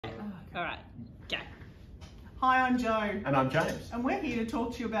All right, go. Hi, I'm Jo. And I'm James. And we're here to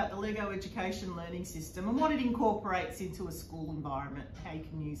talk to you about the LEGO Education Learning System and what it incorporates into a school environment, how you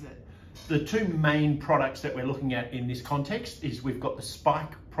can use it. The two main products that we're looking at in this context is we've got the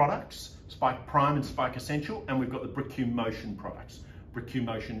Spike products, Spike Prime and Spike Essential, and we've got the BrickQ Motion products, BrickQ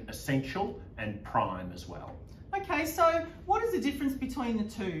Motion Essential and Prime as well. Okay, so what is the difference between the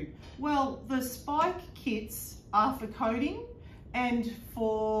two? Well, the Spike kits are for coding and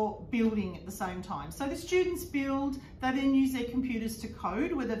for building at the same time. So the students build, they then use their computers to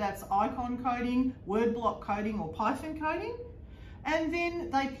code, whether that's icon coding, word block coding or Python coding. And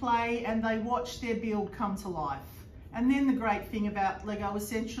then they play and they watch their build come to life. And then the great thing about LEGO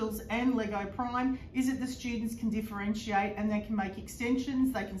Essentials and LEGO Prime is that the students can differentiate and they can make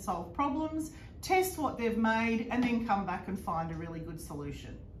extensions, they can solve problems, test what they've made, and then come back and find a really good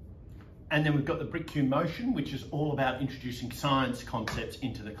solution. And then we've got the BrickQ Motion, which is all about introducing science concepts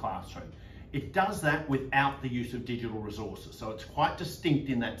into the classroom. It does that without the use of digital resources. So it's quite distinct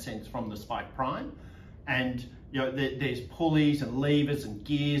in that sense from the Spike Prime. And there's pulleys and levers and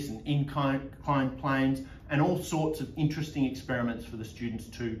gears and inclined planes and all sorts of interesting experiments for the students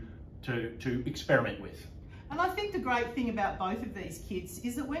to experiment with. And I think the great thing about both of these kits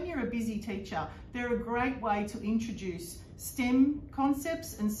is that when you're a busy teacher, they're a great way to introduce STEM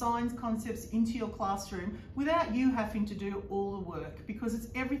concepts and science concepts into your classroom without you having to do all the work, because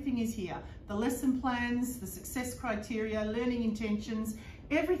everything is here. The lesson plans, the success criteria, learning intentions,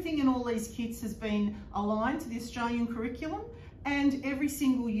 everything in all these kits has been aligned to the Australian curriculum, and every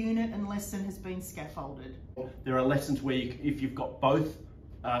single unit and lesson has been scaffolded. There are lessons where if you've got both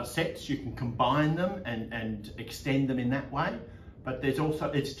sets, you can combine them and extend them in that way. But there's also,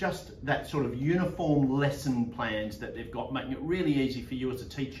 it's just that sort of uniform lesson plans that they've got, making it really easy for you as a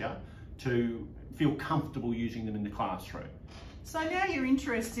teacher to feel comfortable using them in the classroom. So now you're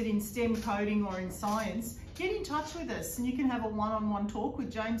interested in STEM coding or in science, get in touch with us and you can have a one-on-one talk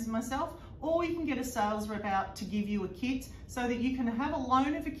with James and myself, or you can get a sales rep out to give you a kit so that you can have a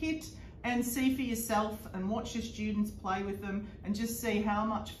loan of a kit and see for yourself and watch your students play with them and just see how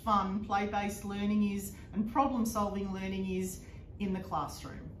much fun play-based learning is and problem-solving learning is in the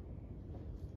classroom.